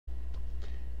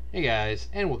Hey guys,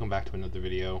 and welcome back to another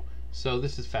video. So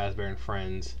this is Fazbear and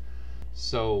Friends.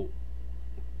 So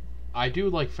I do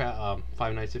like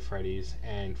Five Nights at Freddy's,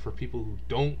 and for people who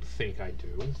don't think I do,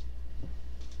 come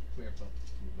here,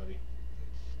 buddy.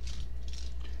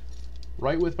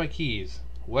 Right with my keys.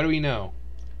 What do we know?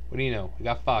 What do you know? We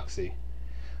got Foxy.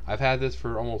 I've had this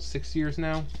for almost 6 years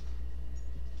now.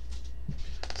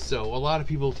 So a lot of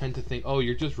people tend to think, oh,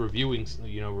 you're just reviewing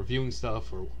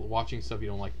stuff or watching stuff you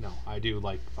don't like. No, I do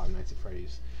like Five Nights at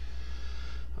Freddy's.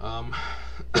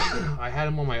 I had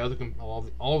them on my other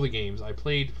all the games. I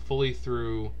played fully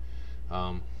through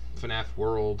FNAF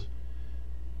World,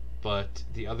 but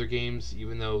the other games,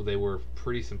 even though they were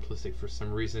pretty simplistic, for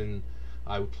some reason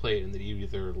I would play it and they'd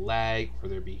either lag or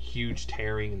there'd be huge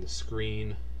tearing in the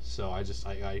screen. So I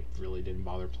really didn't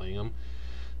bother playing them.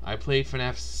 I played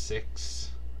FNAF 6.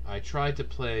 I tried to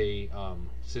play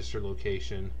Sister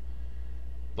Location,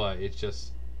 but it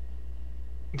just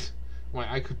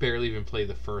I could barely even play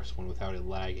the first one without it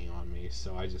lagging on me,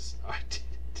 so I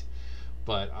didn't.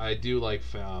 But I do like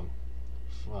Five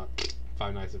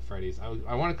Nights at Freddy's.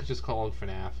 I want to just call it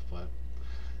FNAF,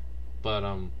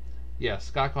 but yeah,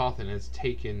 Scott Cawthon has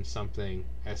taken something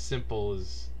as simple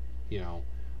as,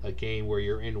 a game where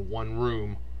you're in one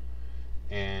room,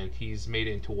 and he's made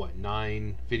it into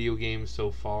 9 video games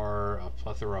so far, a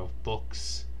plethora of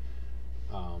books.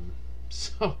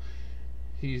 So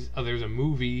there's a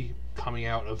movie coming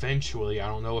out eventually. I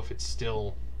don't know if it's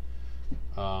still.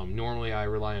 Normally I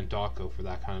rely on Dawko for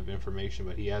that kind of information,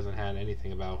 but he hasn't had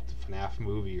anything about the FNAF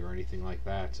movie or anything like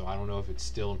that. So I don't know if it's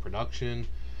still in production,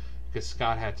 because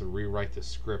Scott had to rewrite the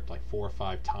script like 4 or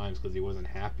 5 times because he wasn't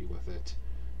happy with it.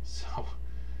 So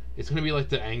it's going to be like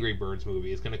the Angry Birds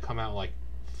movie. It's going to come out like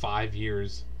 5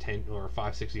 years, 10 or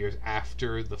 5, 6 years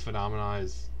after the phenomena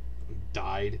has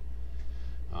died.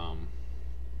 And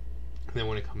then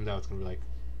when it comes out, it's going to be like,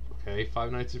 okay,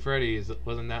 Five Nights at Freddy's,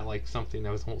 wasn't that like something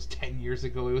that was almost 10 years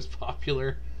ago it was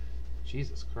popular?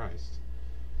 Jesus Christ.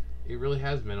 It really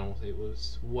has been almost, it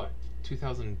was, what,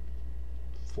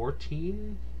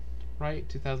 2014? Right?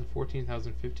 2014,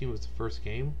 2015 was the first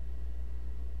game?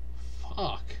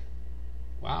 Fuck.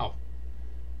 Wow.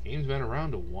 Game's been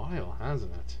around a while,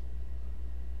 hasn't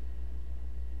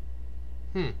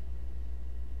it?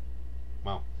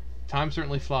 Well, time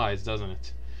certainly flies, doesn't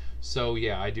it? So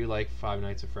yeah, I do like Five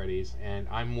Nights at Freddy's, and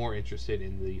I'm more interested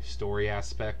in the story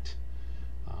aspect.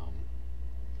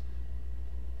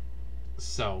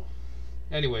 So,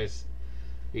 anyways,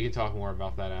 we can talk more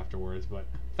about that afterwards. But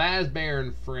Fazbear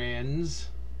and Friends,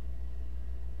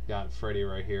 got Freddy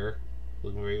right here,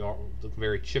 looking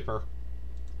very chipper.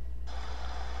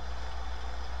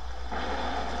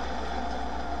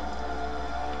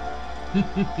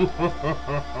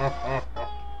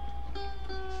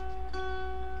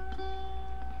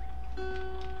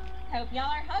 Hope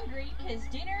y'all are hungry, because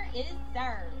dinner is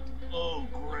served. Oh,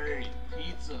 great.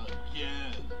 Pizza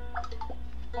again.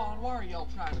 Vaughn, why are y'all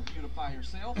trying to beautify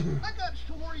yourself? I got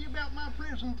to worry about my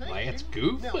presentation. That's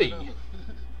goofy. Now,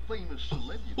 famous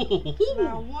celebrity.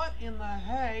 Now, what in the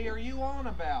hay are you on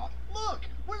about? Look,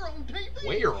 we're on TV.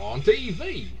 We're on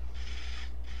TV.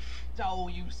 Oh,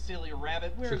 you silly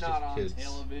rabbit, we're Tricks not of on kids.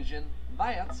 television.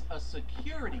 That's a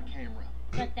security camera.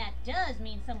 But that does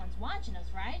mean someone's watching us,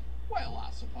 right? Well,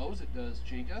 I suppose it does,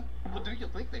 Chica. But do you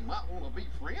think they might want to be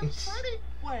friends, Freddy?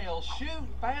 Well, shoot,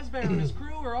 Fazbear and his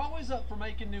crew are always up for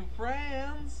making new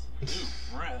friends. New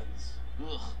friends.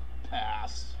 Ugh,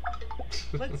 pass.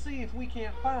 Let's see if we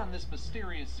can't find this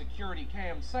mysterious security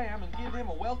cam Sam and give him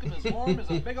a welcome as warm as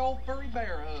a big old furry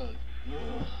bear hug.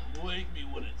 Ugh, wake me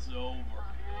when it's over.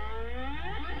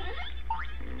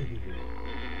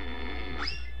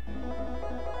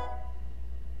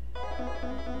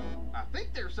 I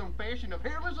think there's some fashion of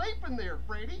hairless ape in there,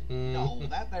 Freddy. No,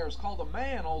 that there's called a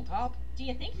man, old top. Do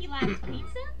you think he likes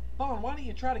pizza? Vaughn, why don't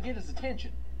you try to get his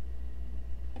attention?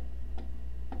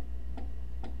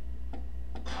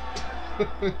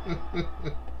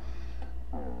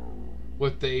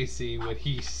 What they see, what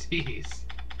he sees.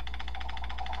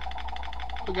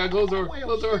 Oh God, close the door, Well,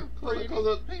 close the door, shoot, close Freddy, the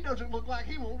door. he doesn't look like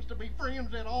he wants to be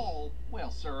friends at all. Well,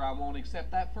 sir, I won't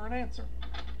accept that for an answer.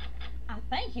 I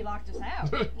think he locked us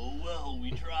out. Oh well,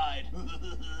 we tried.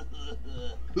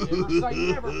 Never say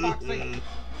never, Foxy.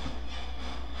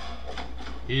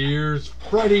 Here's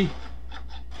Freddy.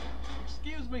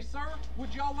 Excuse me, sir.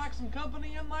 Would y'all like some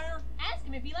company in there? Ask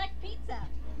him if he likes pizza.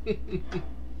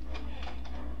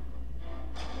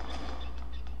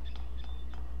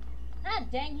 Ah,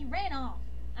 dang, he ran off.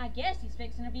 I guess he's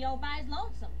fixing to be all by his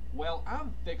lonesome. Well,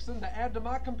 I'm fixing to add to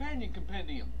my companion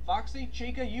compendium. Foxy,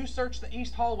 Chica, you search the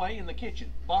east hallway and the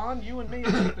kitchen. Bond, you and me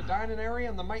will take the dining area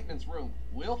and the maintenance room.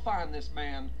 We'll find this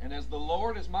man, and as the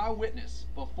Lord is my witness,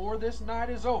 before this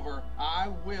night is over, I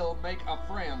will make a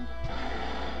friend.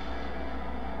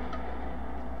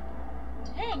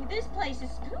 Dang, this place is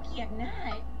spooky at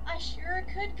night. I sure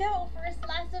could go for a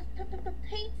slice of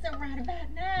pizza right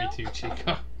about now. Me too,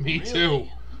 Chica. Me Really? too.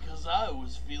 Because I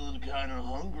was feeling kind of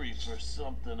hungry for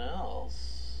something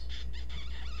else.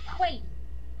 Wait,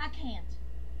 I can't.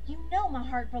 You know my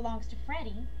heart belongs to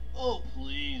Freddy. Oh,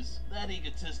 please. That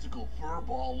egotistical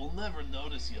furball will never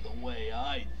notice you the way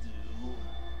I do.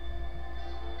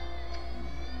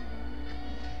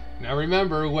 Now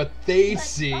remember what they But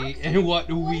see Foxy, and what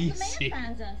wait we till the man see.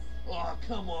 finds us. Oh,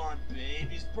 come on, babe.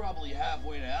 He's probably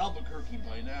halfway to Albuquerque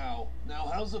by now.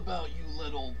 Now, how's about you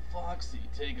let old Foxy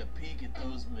take a peek at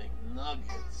those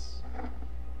McNuggets?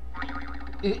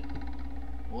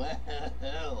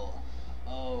 Well,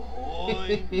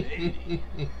 ahoy, matey.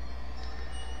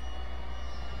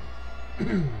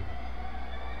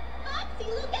 Foxy,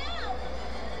 look out!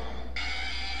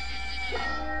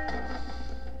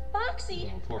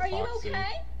 Foxy, Oh, poor are you Foxy.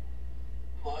 okay?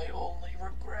 My only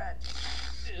regret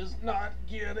is not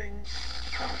getting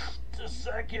to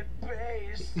second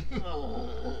base.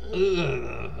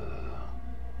 Ugh.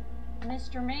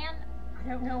 Mr. Man, I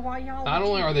don't know why y'all Not would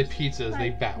only do are they this, pizzas, but they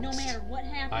No bounce. matter what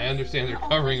happens, I understand they're I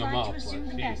covering them always up, like to but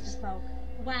assume the best jeez. of folk.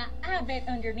 Why, I bet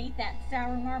underneath that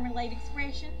sour marmalade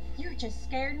expression, you're just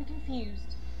scared and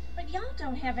confused. But y'all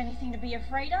don't have anything to be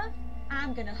afraid of.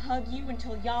 I'm gonna hug you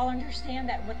until y'all understand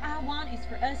that what I want is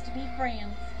for us to be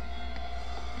friends.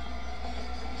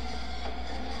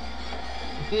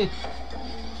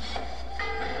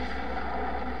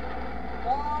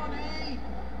 Bonnie!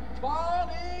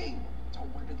 Bonnie! Oh,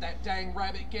 where did that dang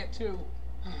rabbit get to?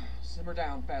 Simmer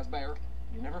down, Fazbear.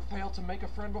 You never failed to make a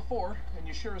friend before, and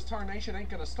you sure as tarnation ain't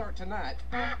gonna start tonight.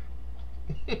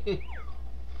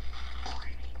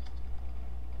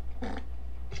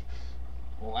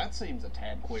 Well, that seems a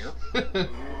tad queer.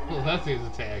 Well, that seems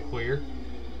a tad queer.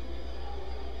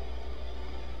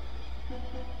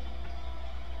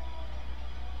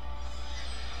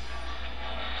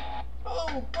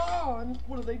 Oh, Bond!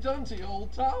 What have they done to you,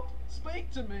 old top?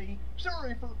 Speak to me.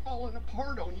 Sorry for falling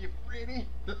apart on you, Freddy.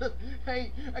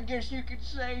 Hey, I guess you could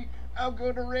say I'm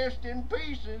gonna rest in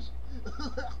pieces.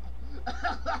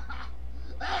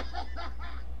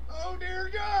 Oh, dear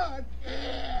God!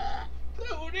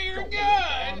 Oh dear Don't worry,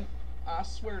 God! Bond. I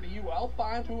swear to you, I'll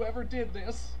find whoever did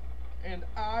this, and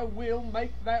I will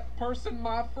make that person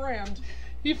my friend.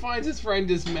 He finds his friend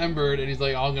dismembered and he's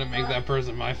like, I'm gonna make that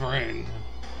person my friend.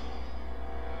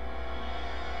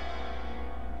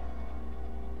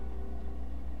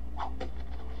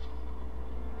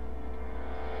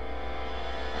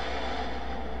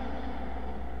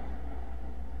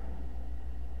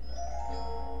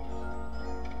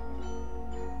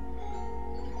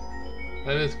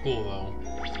 That is cool though.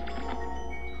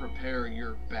 Prepare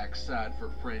your backside for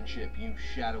friendship, you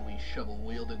shadowy,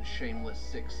 shovel-wielding, shameless,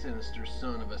 sick, sinister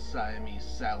son of a Siamese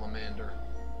salamander.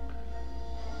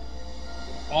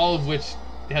 All of which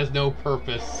has no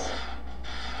purpose.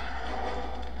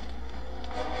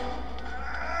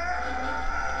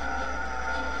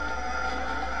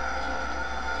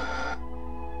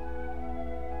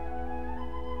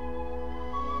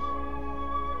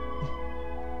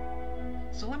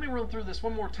 So let me run through this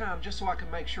one more time just so I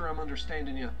can make sure I'm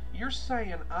understanding you. You're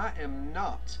saying I am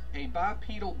not a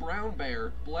bipedal brown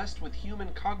bear blessed with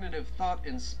human cognitive thought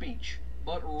and speech,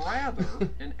 but rather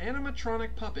an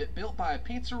animatronic puppet built by a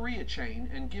pizzeria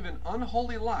chain and given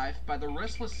unholy life by the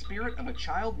restless spirit of a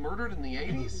child murdered in the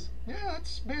 80s? Yeah,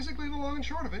 that's basically the long and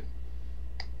short of it.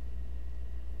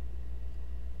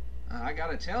 I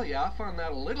gotta tell you, I find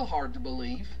that a little hard to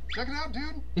believe. Check it out,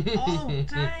 dude. Oh,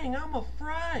 dang, I'm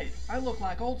afraid. I look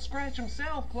like Old Scratch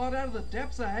himself clawed out of the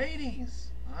depths of Hades.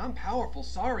 I'm powerful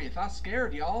sorry if I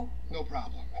scared y'all. No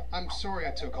problem. I'm sorry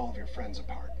I took all of your friends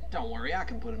apart. Don't worry, I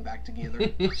can put them back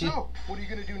together. So, what are you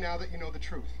gonna do now that you know the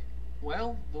truth?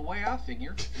 Well, the way I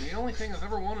figure, the only thing I've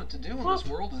ever wanted to do in this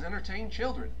world is entertain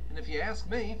children. And if you ask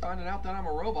me, finding out that I'm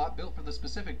a robot built for the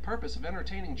specific purpose of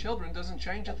entertaining children doesn't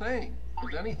change a thing.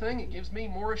 If anything, it gives me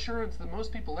more assurance than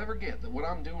most people ever get that what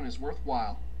I'm doing is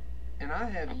worthwhile. And I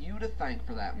have you to thank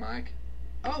for that, Mike.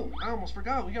 Oh, I almost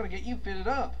forgot, we gotta get you fitted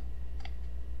up.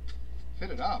 Fit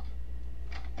it up.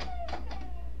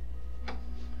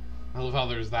 I love how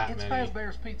there's that It's many.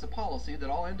 Fazbear's Pizza policy that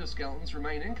all endoskeletons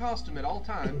remain in costume at all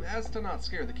time, as to not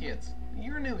scare the kids.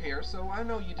 You're new here, so I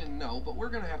know you didn't know, but we're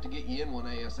gonna have to get you in one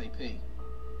ASAP.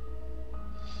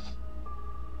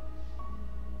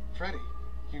 Freddy,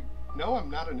 you know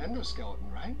I'm not an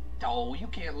endoskeleton, right? Oh, you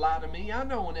can't lie to me. I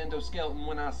know an endoskeleton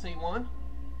when I see one.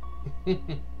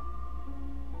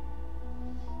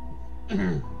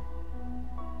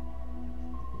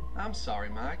 I'm sorry,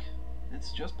 Mike.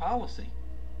 It's just policy.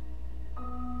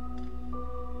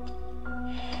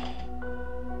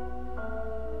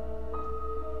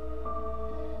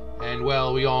 And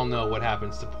well, we all know what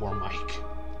happens to poor Mike.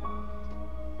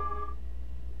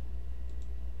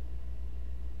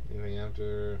 Anything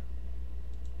after?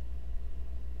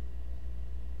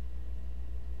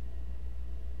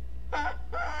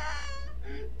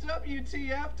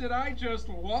 WTF did I just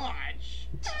watch?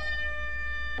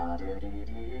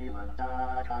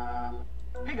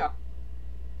 Hey, guys.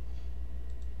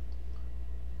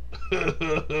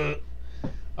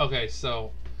 Okay,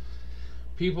 so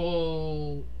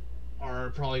people are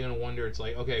probably going to wonder, it's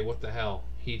like, okay, what the hell?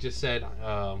 He just said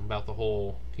about the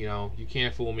whole, you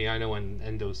can't fool me, I know an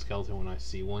endoskeleton when I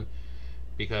see one.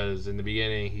 Because in the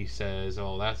beginning he says,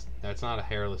 oh, that's not a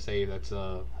hairless ape, that's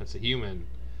a human.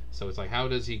 So it's like, how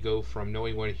does he go from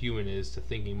knowing what a human is to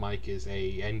thinking Mike is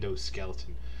a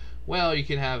endoskeleton? Well, you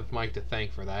can have Mike to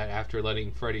thank for that. After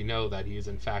letting Freddy know that he is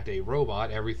in fact a robot,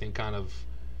 everything kind of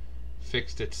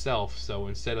fixed itself. So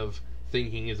instead of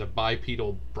thinking he's a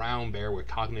bipedal brown bear with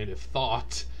cognitive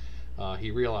thought,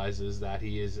 he realizes that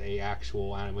he is a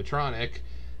actual animatronic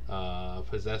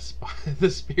possessed by the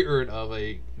spirit of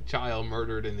a child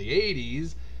murdered in the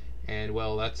 80s. And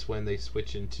well, that's when they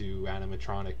switch into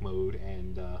animatronic mode,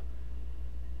 and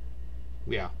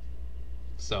yeah,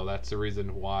 so that's the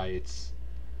reason why it's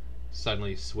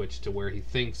suddenly switched to where he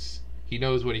thinks he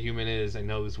knows what a human is and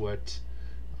knows what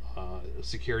a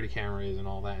security camera is and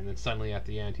all that, and then suddenly at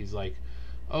the end he's like,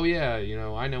 oh yeah,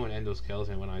 I know an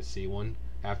endoskeleton when I see one,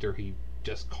 after he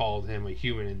just called him a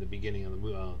human in the beginning of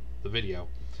the video.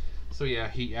 So yeah,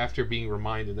 he, after being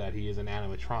reminded that he is an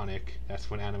animatronic, that's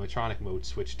when animatronic mode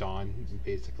switched on,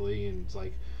 basically, and it's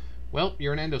like, well,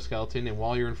 you're an endoskeleton, and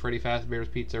while you're in Freddy Fazbear's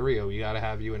Pizzeria, we gotta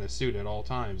have you in a suit at all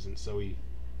times, and so he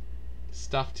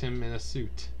stuffed him in a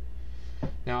suit.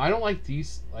 Now, I don't like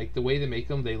these, like, the way they make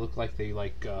them, they look like they,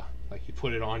 like you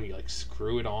put it on, you, like,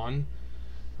 screw it on.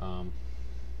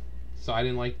 So I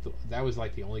didn't like, that was,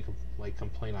 like, the only,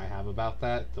 complaint I have about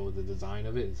that, though, the design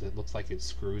of it, is it looks like it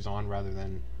screws on rather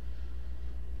than,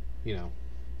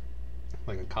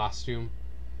 like a costume.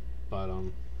 But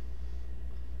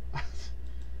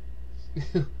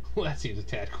well, that seems a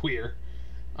tad queer.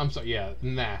 I'm sorry, yeah,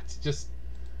 and that just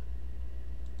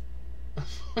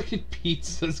fucking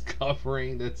pizza's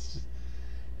covering. That's just,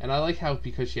 and I like how,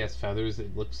 because she has feathers,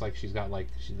 it looks like she's got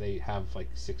they have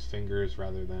 6 fingers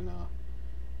rather than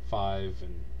 5,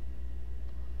 and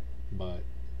but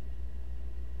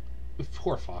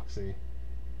poor Foxy.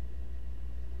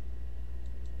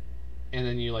 And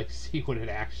then you see what it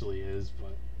actually is,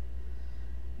 but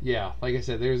yeah, like I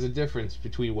said, there's a difference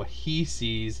between what he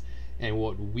sees and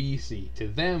what we see. To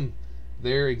them,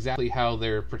 they're exactly how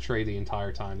they're portrayed the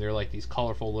entire time. They're like these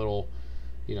colorful little,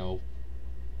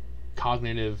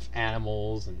 cognitive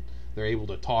animals, and they're able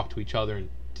to talk to each other and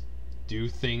do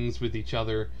things with each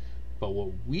other. But what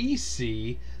we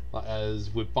see,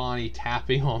 as with Bonnie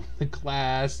tapping on the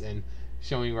glass and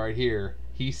showing right here,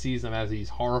 he sees them as these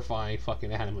horrifying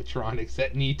fucking animatronics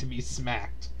that need to be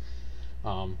smacked.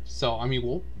 So I mean,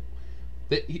 well,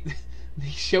 they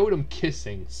showed them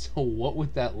kissing. So what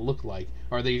would that look like?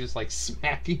 Are they just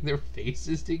smacking their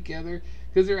faces together?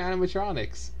 Because they're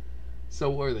animatronics.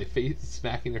 So what are they,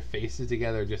 smacking their faces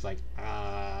together, just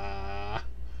ah?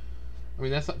 I mean,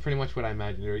 that's pretty much what I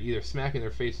imagine. They're either smacking their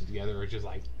faces together or just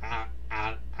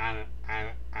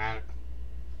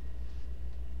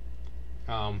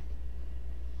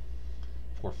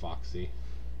Poor Foxy.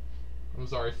 I'm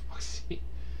sorry, Foxy.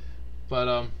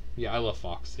 But, yeah, I love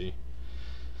Foxy.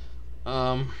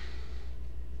 But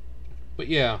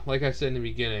yeah, like I said in the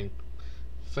beginning,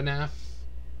 FNAF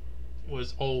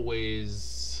was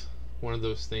always one of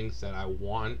those things that I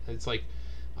want. It's like,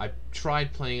 I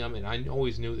tried playing them, and I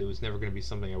always knew it was never going to be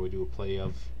something I would do a play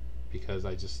of, because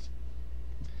I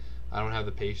don't have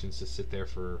the patience to sit there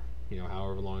for,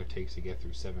 however long it takes to get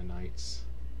through 7 nights.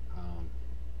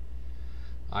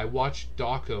 I watched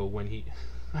Dawko when he,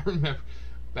 I remember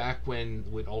back when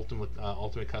with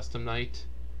Ultimate Custom Night.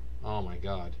 Oh my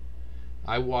god.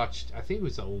 I think it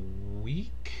was a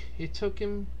week it took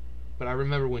him, but I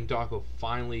remember when Dawko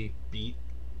finally beat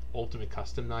Ultimate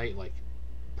Custom Night,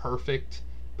 perfect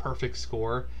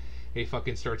score, and he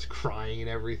fucking starts crying and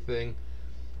everything.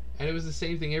 And it was the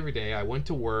same thing every day. I went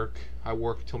to work. I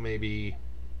worked till maybe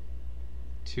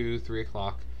 2-3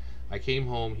 o'clock. I came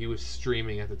home. He was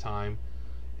streaming at the time,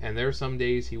 And there are some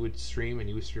days he would stream, and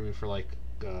he was streaming for like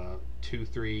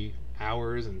 2-3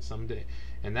 hours, and some day,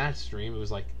 and that stream, it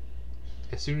was like,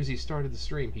 as soon as he started the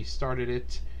stream, he started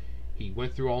it, he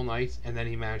went through all night, and then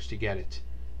he managed to get it.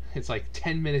 It's like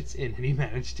 10 minutes in, and he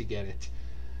managed to get it.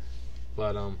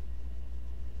 But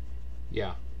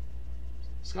yeah,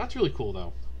 Scott's really cool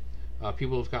though.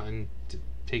 People have gotten to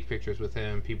take pictures with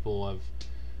him. People have,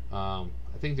 I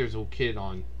think there's a kid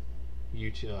on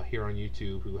YouTube, here on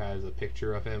YouTube, who has a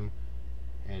picture of him,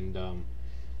 and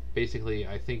basically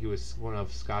I think it was one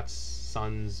of Scott's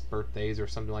son's birthdays or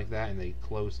something like that, and they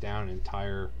closed down an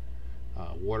entire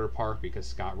water park because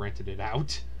Scott rented it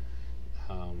out,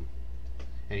 and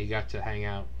he got to hang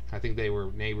out. I think they were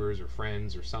neighbors or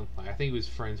friends or something. I think he was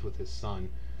friends with his son,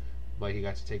 but he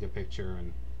got to take a picture,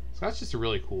 and Scott's just a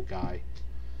really cool guy.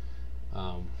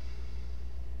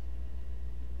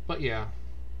 But yeah,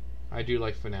 I do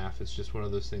like FNAF. It's just one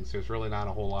of those things. There's really not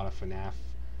a whole lot of FNAF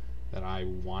that I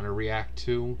want to react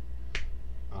to,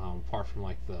 apart from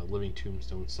like the Living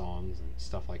Tombstone songs and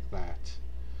stuff like that.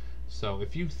 So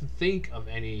if you think of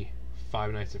any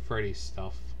Five Nights at Freddy's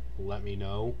stuff, let me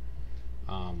know.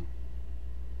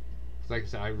 Like I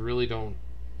said, I really don't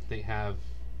have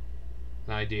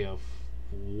an idea of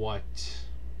what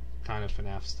kind of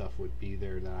FNAF stuff would be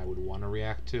there that I would want to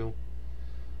react to.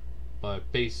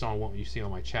 But based on what you see on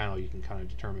my channel, you can kind of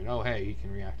determine, oh hey, he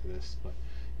can react to this. But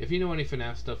if you know any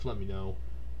FNAF stuff, let me know.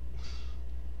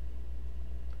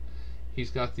 He's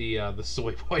got the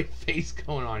soy boy face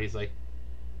going on. He's like,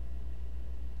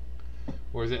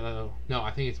 or is it? No,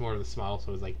 I think it's more of the smile.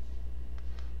 So it's like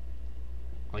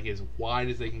as wide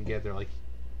as they can get. They're like,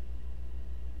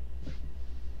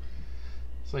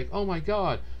 it's like, oh my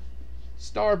god,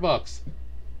 Starbucks,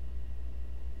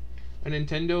 a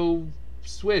Nintendo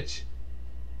Switch,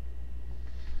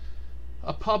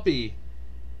 a puppy.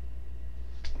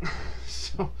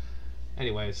 So,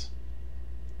 anyways,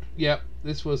 yep,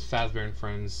 this was Fazbear and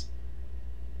Friends.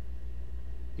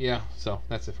 Yeah, so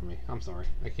that's it for me. I'm sorry,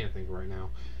 I can't think right now.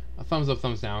 A thumbs up,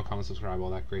 thumbs down, comment, subscribe,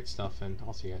 all that great stuff, and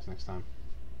I'll see you guys next time.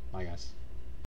 Bye, guys.